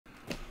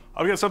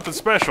I've got something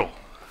special.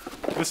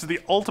 This is the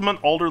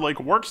ultimate Alder Lake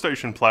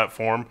workstation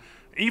platform,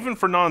 even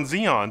for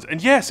non-Xeons.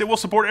 And yes, it will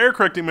support error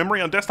correcting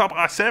memory on desktop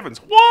i7s.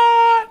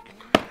 What?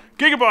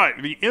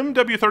 Gigabyte, the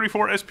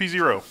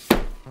MW34SP0.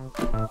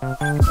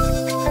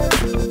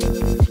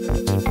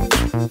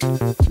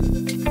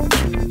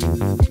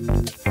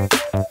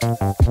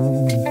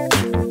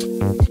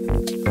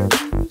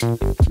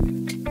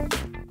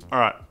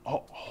 Alright,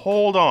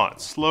 hold on,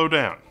 slow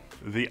down.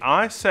 The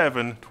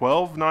i7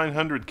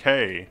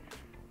 12900K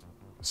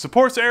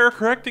supports error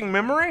correcting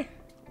memory?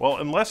 Well,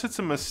 unless it's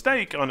a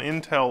mistake on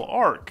Intel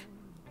Arc,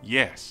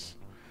 yes.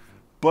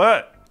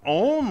 But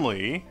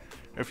only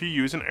if you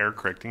use an error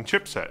correcting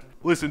chipset.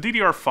 Listen,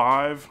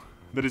 DDR5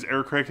 that is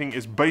error correcting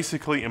is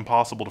basically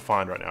impossible to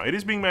find right now. It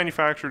is being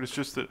manufactured, it's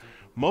just that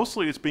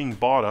mostly it's being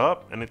bought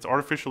up and it's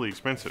artificially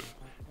expensive.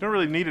 You don't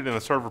really need it in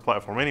a server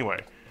platform anyway,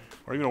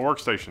 or even a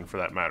workstation for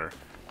that matter.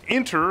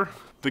 Enter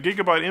the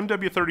Gigabyte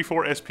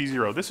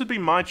MW34SP0. This would be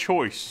my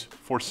choice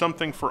for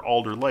something for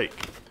Alder Lake.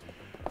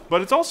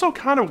 But it's also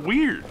kind of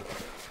weird,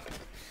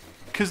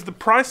 because the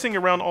pricing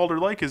around Alder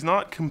Lake is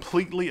not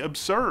completely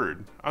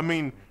absurd. I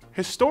mean,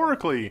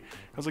 historically,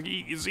 I was like,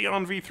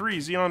 Xeon V3,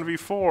 Xeon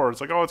V4,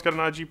 it's like, oh, it's got an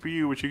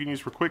iGPU, which you can use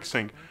for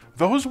QuickSync.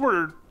 Those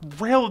were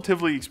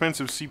relatively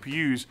expensive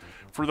CPUs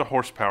for the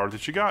horsepower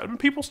that you got. I mean,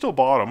 people still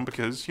bought them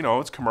because, you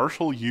know, it's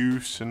commercial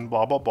use and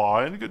blah, blah, blah,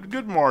 and a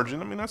good margin.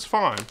 I mean, that's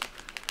fine.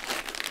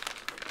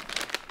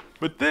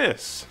 But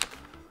this,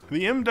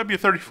 the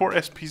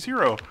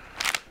MW34SP0,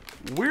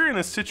 we're in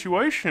a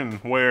situation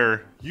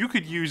where you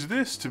could use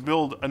this to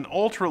build an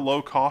ultra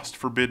low cost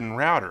forbidden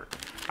router.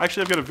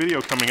 Actually, I've got a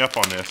video coming up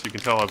on this. You can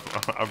tell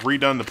I've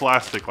redone the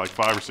plastic like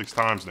 5 or 6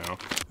 times now.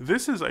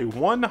 This is a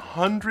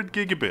 100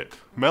 gigabit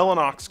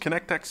Mellanox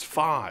ConnectX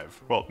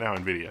 5. Well, now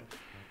NVIDIA.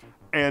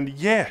 And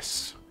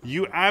yes,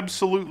 you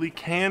absolutely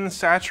can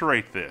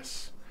saturate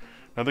this.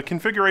 Now the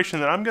configuration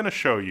that I'm going to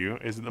show you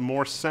is the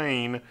more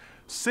sane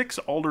 6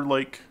 Alder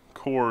Lake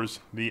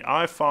cores, the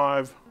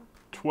i5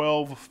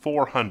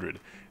 12400.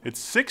 It's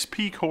 6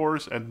 P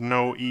cores and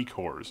no E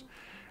cores.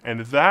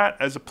 And that,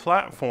 as a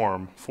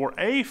platform for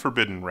a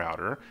forbidden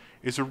router,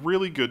 is a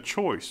really good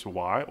choice.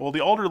 Why? Well,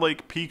 the Alder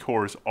Lake P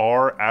cores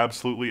are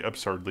absolutely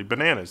absurdly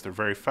bananas. They're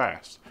very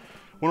fast.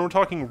 When we're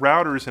talking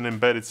routers and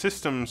embedded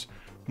systems,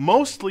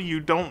 mostly you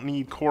don't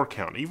need core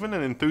count. Even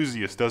an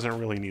enthusiast doesn't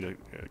really need a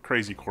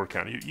crazy core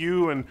count.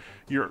 You and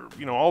your,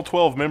 all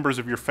 12 members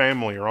of your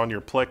family are on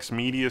your Plex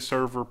media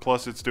server,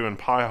 plus it's doing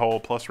Pi-hole,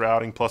 plus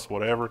routing, plus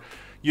whatever.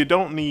 You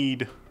don't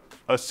need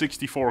a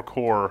 64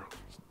 core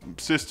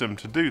system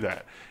to do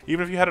that.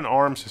 Even if you had an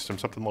ARM system,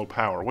 something low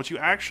power, what you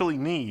actually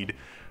need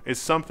is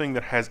something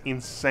that has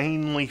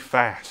insanely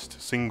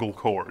fast single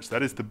cores.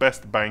 That is the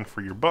best bang for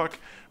your buck,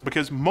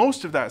 because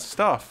most of that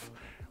stuff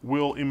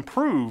will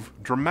improve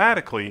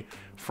dramatically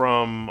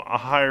from a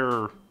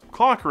higher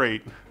clock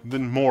rate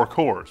than more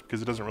cores,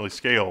 because it doesn't really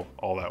scale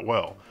all that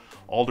well.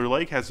 Alder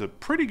Lake has a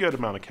pretty good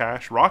amount of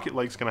cache. Rocket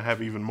Lake's going to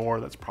have even more.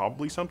 That's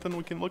probably something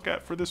we can look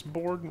at for this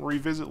board and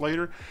revisit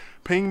later.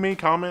 Ping me,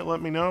 comment,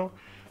 let me know.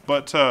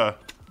 But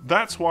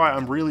that's why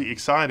I'm really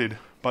excited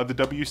by the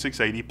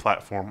W680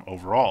 platform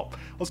overall.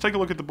 Let's take a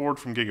look at the board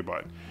from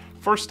Gigabyte.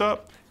 First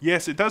up,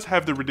 yes, it does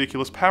have the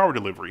ridiculous power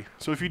delivery.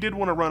 So if you did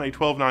want to run a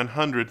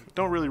 12900,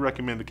 don't really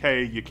recommend the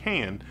K, you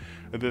can.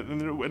 And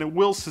it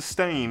will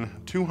sustain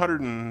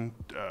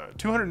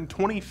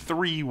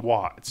 223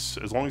 watts,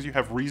 as long as you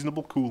have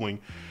reasonable cooling.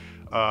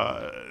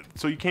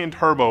 So you can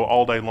turbo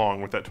all day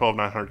long with that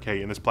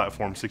 12900K in this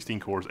platform, 16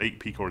 cores, 8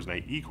 P cores, and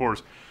 8 E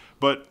cores.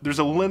 But there's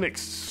a Linux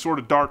sort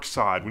of dark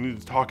side we need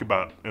to talk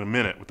about in a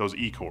minute with those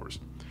E cores.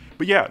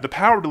 But yeah, the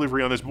power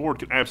delivery on this board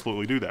can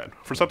absolutely do that.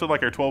 For something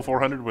like our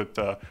 12400 with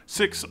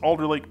 6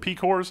 Alder Lake P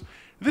cores,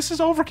 this is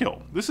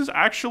overkill. This is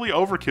actually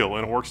overkill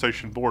in a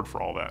workstation board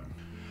for all that.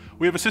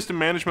 We have a system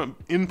management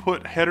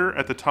input header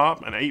at the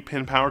top, an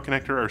 8-pin power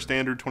connector, our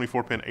standard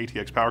 24-pin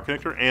ATX power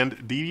connector,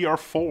 and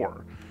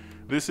DDR4.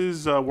 This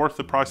is worth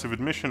the price of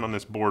admission on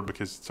this board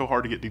because it's so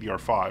hard to get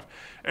DDR5.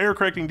 Error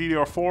correcting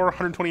DDR4,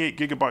 128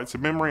 gigabytes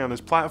of memory on this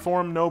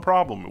platform, no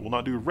problem. It will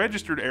not do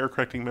registered error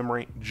correcting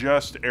memory,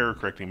 just error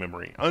correcting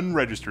memory,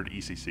 unregistered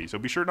ECC. So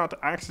be sure not to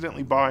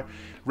accidentally buy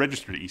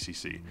registered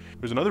ECC.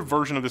 There's another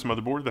version of this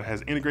motherboard that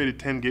has integrated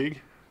 10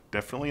 gig.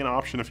 Definitely an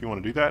option if you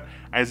want to do that.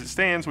 As it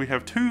stands, we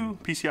have 2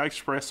 PCI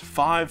Express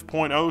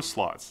 5.0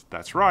 slots.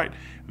 That's right,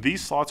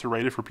 these slots are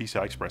rated for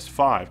PCI Express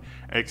 5,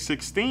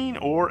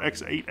 X16 or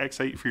X8,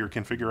 X8 for your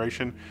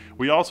configuration.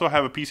 We also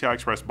have a PCI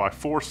Express by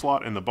 4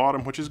 slot in the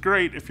bottom, which is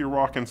great if you're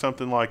rocking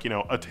something like,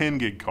 a 10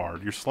 gig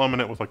card. You're slumming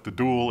it with like the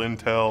dual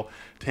Intel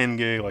 10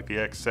 gig, like the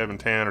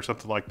X710 or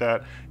something like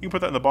that. You can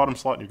put that in the bottom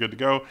slot and you're good to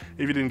go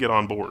if you didn't get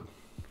on board.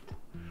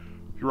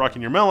 If you're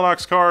rocking your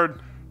Mellanox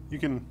card, you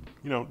can,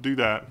 do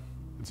that.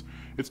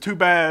 It's too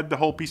bad the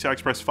whole PCI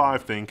Express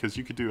 5 thing, because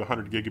you could do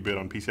 100 gigabit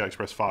on PCI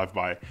Express 5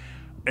 by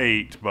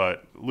 8,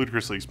 but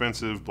ludicrously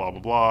expensive, blah, blah,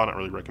 blah, not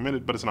really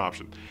recommended, but it's an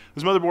option.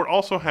 This motherboard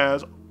also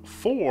has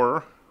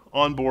 4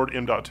 onboard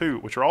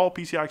M.2, which are all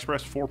PCI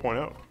Express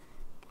 4.0.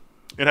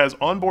 It has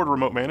onboard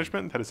remote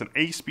management. That is an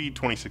A-Speed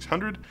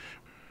 2600.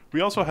 We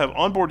also have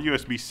onboard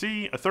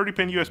USB-C, a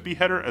 30-pin USB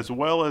header, as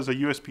well as a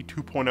USB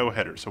 2.0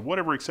 header. So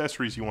whatever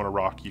accessories you want to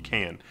rock, you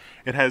can.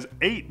 It has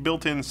 8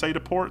 built-in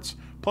SATA ports,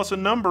 plus a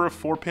number of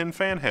 4-pin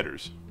fan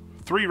headers.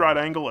 3 right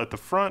angle at the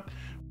front,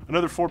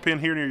 another 4-pin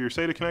here near your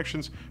SATA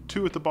connections,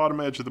 2 at the bottom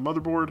edge of the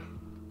motherboard,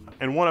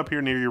 and 1 up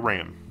here near your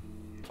RAM.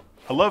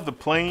 I love the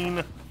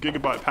plain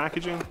Gigabyte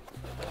packaging.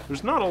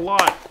 There's not a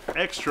lot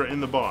extra in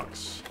the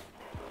box.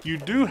 You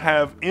do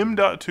have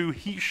M.2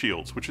 heat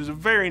shields, which is a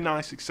very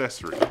nice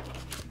accessory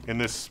in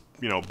this,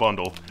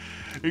 bundle.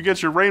 You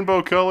get your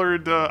rainbow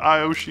colored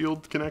I/O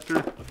shield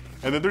connector,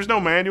 and then there's no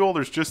manual,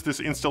 there's just this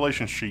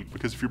installation sheet,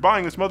 because if you're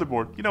buying this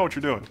motherboard, you know what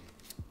you're doing.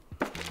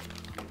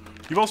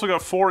 You've also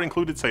got 4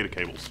 included SATA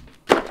cables.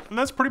 And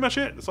that's pretty much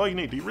it. That's all you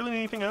need. Do you really need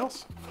anything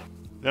else?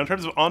 Now in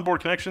terms of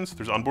onboard connections,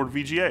 there's onboard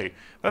VGA.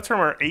 That's from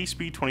our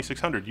A-Speed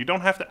 2600. You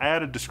don't have to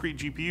add a discrete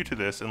GPU to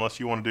this unless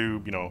you want to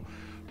do,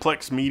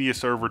 Plex media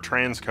server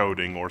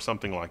transcoding or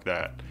something like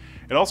that.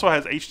 It also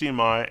has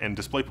HDMI and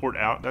DisplayPort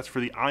out. That's for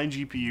the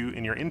iGPU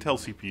in your Intel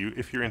CPU,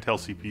 if your Intel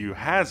CPU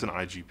has an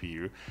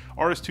iGPU.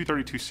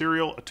 RS-232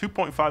 serial, a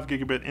 2.5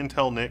 gigabit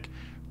Intel NIC,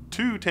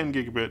 2 10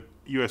 gigabit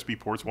USB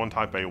ports, 1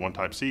 Type A, 1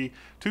 Type C,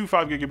 2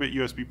 5 gigabit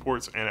USB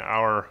ports, and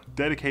our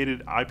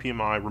dedicated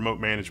IPMI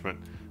remote management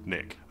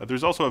NIC.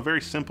 There's also a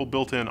very simple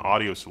built-in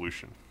audio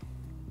solution.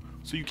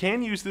 So you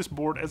can use this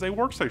board as a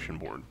workstation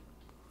board.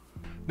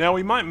 Now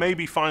we might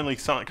maybe finally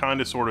kind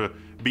of sort of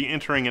be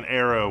entering an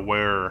era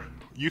where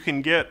you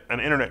can get an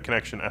internet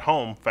connection at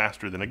home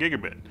faster than a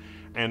gigabit.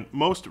 And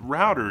most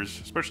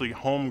routers, especially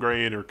home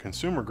grade or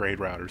consumer grade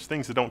routers,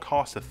 things that don't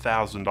cost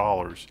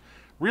 $1,000,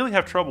 really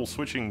have trouble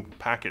switching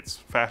packets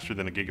faster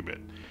than a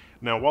gigabit.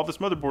 Now, while this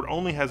motherboard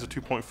only has a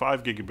 2.5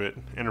 gigabit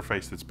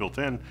interface that's built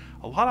in,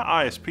 a lot of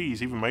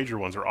ISPs, even major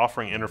ones, are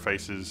offering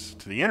interfaces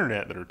to the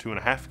internet that are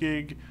 2.5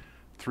 gig,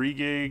 3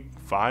 gig,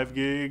 5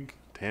 gig,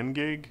 10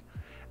 gig.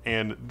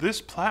 And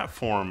this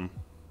platform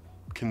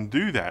can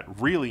do that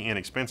really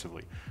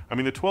inexpensively. I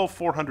mean, the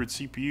 12400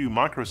 CPU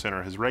Micro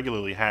Center has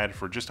regularly had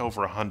for just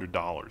over $100.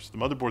 The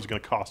motherboard's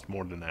going to cost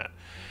more than that.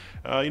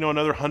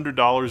 Another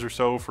 $100 or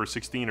so for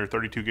 16 or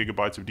 32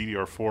 gigabytes of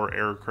DDR4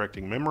 error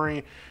correcting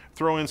memory.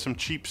 Throw in some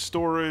cheap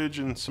storage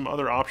and some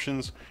other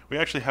options. We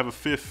actually have a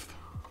 5th,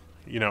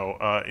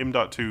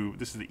 M.2.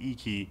 This is the E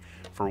key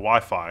for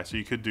Wi-Fi, so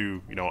you could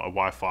do, a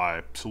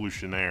Wi-Fi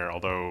solution there.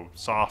 Although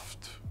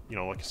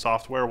like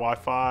software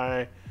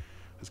Wi-Fi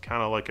is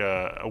kind of like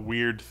a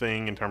weird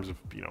thing in terms of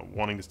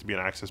wanting this to be an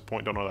access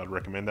point. Don't know that I'd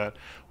recommend that.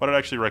 What I'd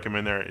actually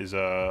recommend there is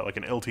like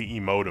an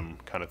LTE modem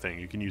kind of thing.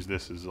 You can use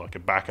this as like a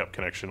backup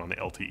connection on the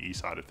LTE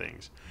side of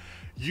things.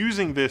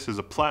 Using this as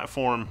a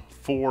platform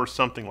for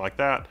something like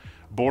that,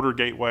 border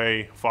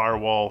gateway,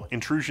 firewall,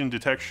 intrusion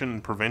detection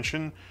and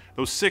prevention,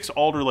 those 6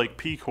 Alder Lake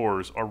P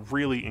cores are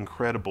really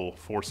incredible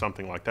for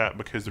something like that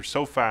because they're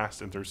so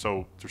fast and they're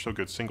so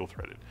good single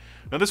threaded.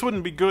 Now this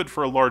wouldn't be good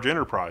for a large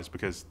enterprise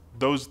because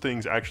those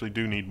things actually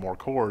do need more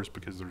cores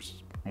because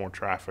there's more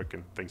traffic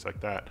and things like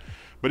that.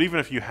 But even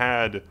if you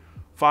had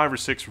 5 or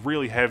 6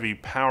 really heavy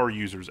power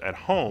users at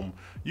home,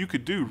 you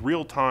could do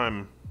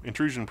real-time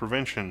intrusion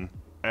prevention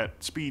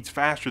at speeds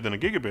faster than a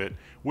gigabit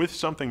with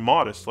something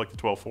modest like the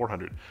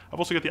 12400. I've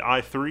also got the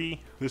i3.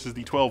 This is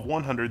the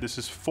 12100. This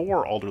is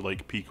 4 Alder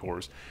Lake P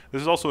cores.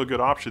 This is also a good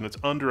option that's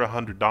under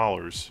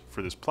 $100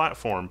 for this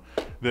platform.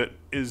 That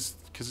is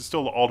because it's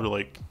still the Alder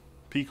Lake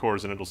P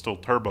cores and it'll still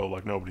turbo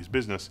like nobody's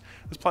business.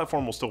 This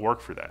platform will still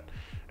work for that.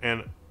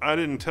 And I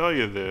didn't tell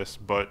you this,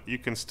 but you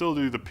can still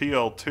do the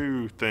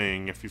PL2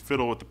 thing if you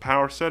fiddle with the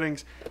power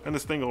settings, and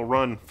this thing will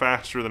run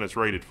faster than it's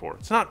rated for.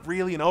 It's not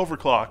really an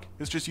overclock,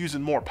 it's just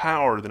using more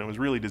power than it was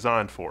really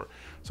designed for.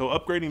 So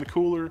upgrading the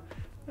cooler,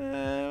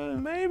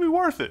 may be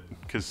worth it,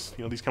 because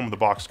these come with a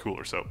box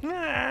cooler, so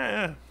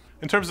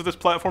In terms of this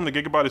platform the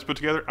Gigabyte has put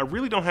together, I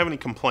really don't have any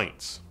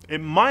complaints.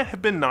 It might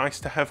have been nice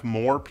to have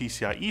more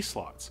PCIe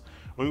slots.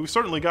 I mean, we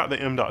certainly got the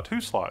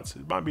M.2 slots.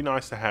 It might be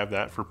nice to have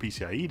that for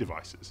PCIe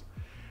devices.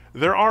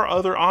 There are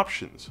other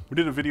options. We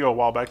did a video a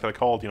while back that I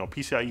called,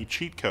 PCIe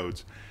cheat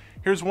codes.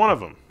 Here's one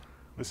of them.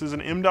 This is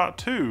an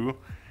M.2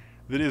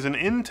 that is an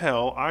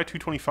Intel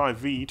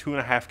i225V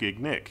 2.5 gig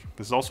NIC.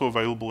 This is also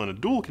available in a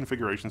dual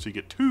configuration, so you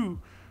get 2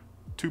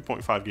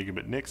 2.5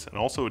 gigabit NICs and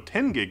also a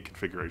 10 gig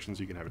configuration,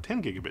 so you can have a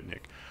 10 gigabit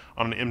NIC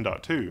on an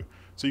M.2.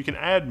 So you can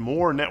add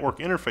more network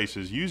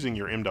interfaces using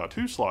your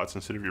M.2 slots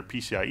instead of your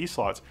PCIe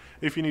slots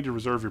if you need to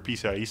reserve your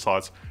PCIe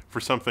slots for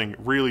something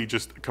really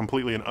just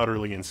completely and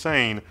utterly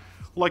insane,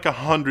 like a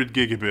 100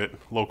 gigabit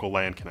local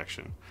LAN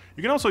connection.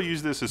 You can also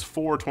use this as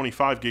 4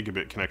 25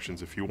 gigabit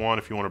connections if you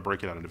want to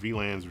break it out into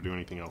VLANs or do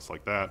anything else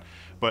like that.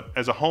 But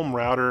as a home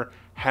router,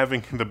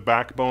 having the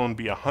backbone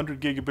be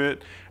 100 gigabit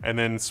and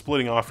then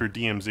splitting off your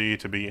DMZ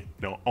to be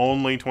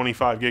only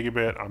 25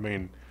 gigabit, I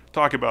mean,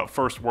 talk about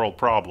first world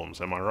problems,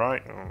 am I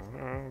right?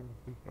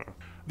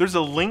 There's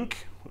a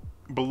link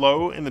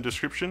below in the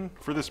description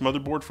for this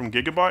motherboard from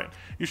Gigabyte.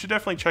 You should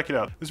definitely check it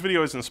out. This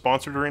video isn't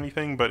sponsored or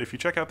anything, but if you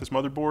check out this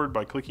motherboard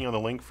by clicking on the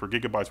link for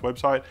Gigabyte's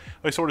website,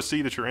 they sort of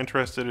see that you're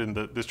interested and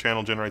that this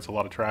channel generates a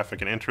lot of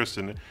traffic and interest,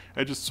 and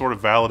it just sort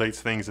of validates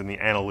things in the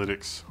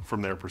analytics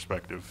from their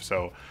perspective.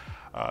 So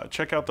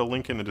check out the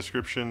link in the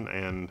description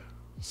and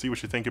see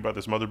what you think about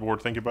this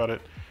motherboard. Think about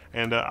it,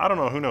 and I don't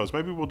know, who knows,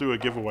 maybe we'll do a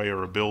giveaway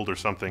or a build or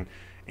something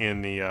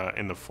in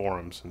the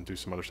forums and do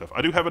some other stuff.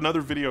 I do have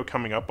another video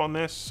coming up on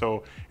this.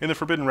 So in the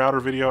Forbidden Router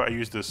video, I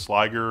used this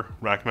Sliger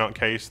rack mount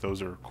case.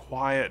 Those are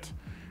quiet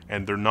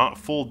and they're not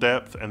full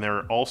depth, and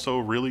they're also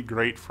really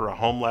great for a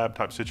home lab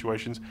type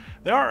situations.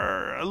 They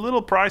are a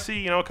little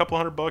pricey, you know, a couple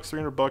 $100,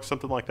 $300,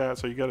 something like that.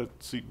 So you got to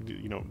see,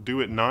 you know,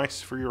 do it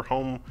nice for your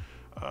home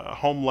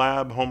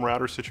lab, home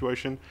router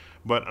situation.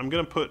 But I'm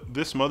gonna put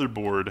this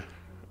motherboard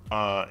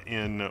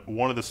in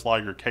one of the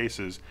Sliger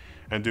cases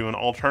and do an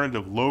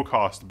alternative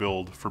low-cost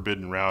build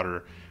Forbidden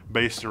Router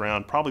based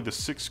around probably the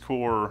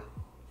 6-core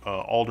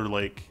Alder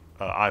Lake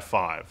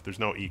i5. There's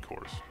no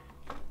E-cores.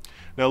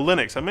 Now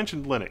Linux, I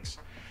mentioned Linux.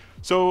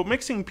 So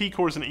mixing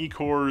P-cores and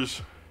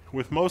E-cores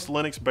with most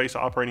Linux-based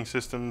operating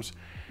systems,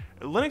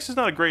 Linux is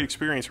not a great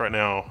experience right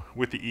now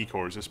with the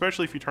E-cores,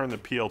 especially if you turn the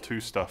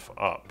PL2 stuff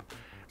up.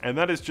 And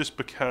that is just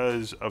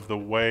because of the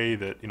way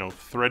that, you know,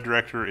 thread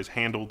director is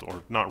handled,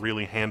 or not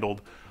really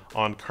handled,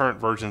 on current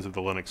versions of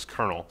the Linux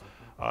kernel.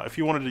 If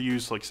you wanted to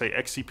use, like, say,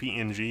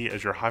 XCP-ng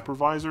as your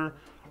hypervisor,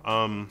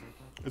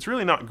 it's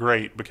really not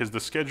great because the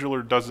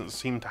scheduler doesn't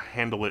seem to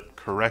handle it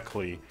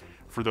correctly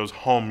for those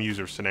home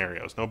user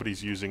scenarios.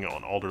 Nobody's using it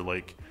on Alder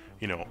Lake,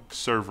 you know,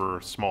 server,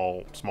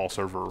 small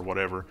server or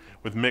whatever,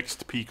 with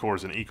mixed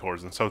P-cores and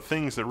E-cores. And so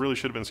things that really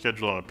should have been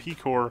scheduled on a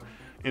P-core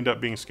end up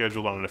being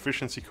scheduled on an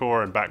efficiency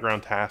core, and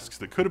background tasks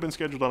that could have been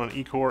scheduled on an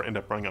E-core end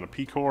up running on a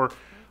P-core.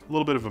 A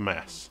little bit of a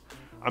mess.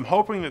 I'm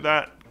hoping that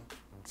that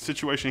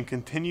situation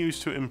continues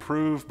to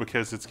improve,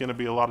 because it's going to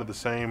be a lot of the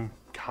same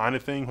kind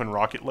of thing when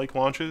Rocket Lake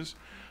launches.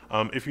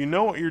 If you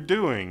know what you're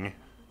doing,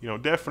 you know,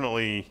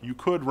 definitely you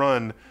could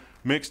run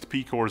mixed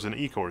P-cores and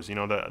E-cores. You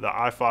know, the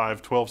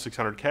i5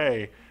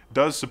 12600K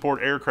does support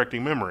error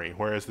correcting memory,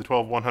 whereas the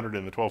 12100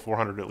 and the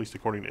 12400, at least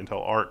according to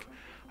Intel Arc,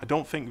 I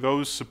don't think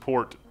those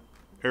support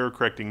error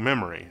correcting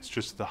memory. It's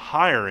just the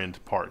higher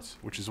end parts,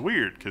 which is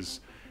weird because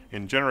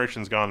in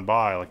generations gone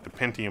by, like the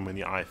Pentium and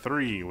the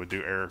i3 would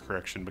do error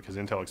correction because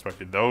Intel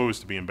expected those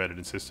to be embedded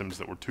in systems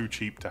that were too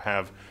cheap to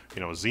have,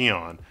 you know,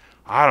 Xeon.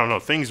 I don't know,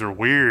 things are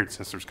weird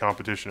since there's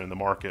competition in the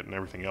market and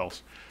everything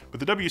else. But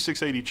the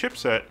W680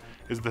 chipset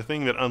is the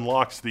thing that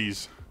unlocks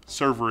these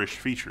server-ish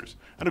features.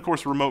 And of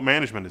course, remote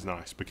management is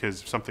nice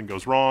because if something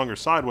goes wrong or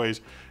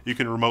sideways, you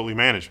can remotely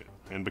manage it.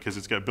 And because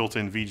it's got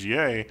built-in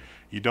VGA,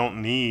 you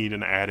don't need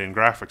an add-in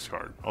graphics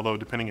card. Although,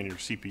 depending on your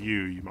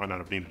CPU, you might not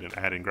have needed an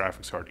add-in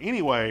graphics card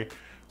anyway,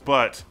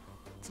 but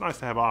it's nice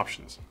to have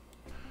options.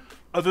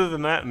 Other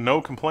than that,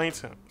 no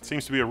complaints. It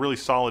seems to be a really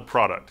solid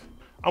product.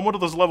 I'm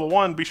Windows Level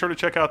 1. Be sure to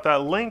check out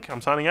that link. I'm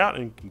signing out,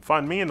 and you can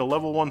find me in the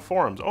Level 1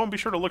 forums. Oh, and be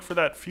sure to look for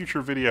that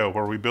future video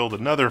where we build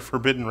another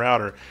Forbidden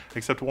Router,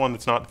 except one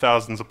that's not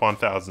thousands upon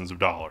thousands of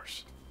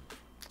dollars.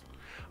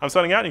 I'm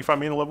signing out, and you can find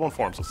me in the Level 1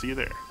 forums. I'll see you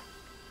there.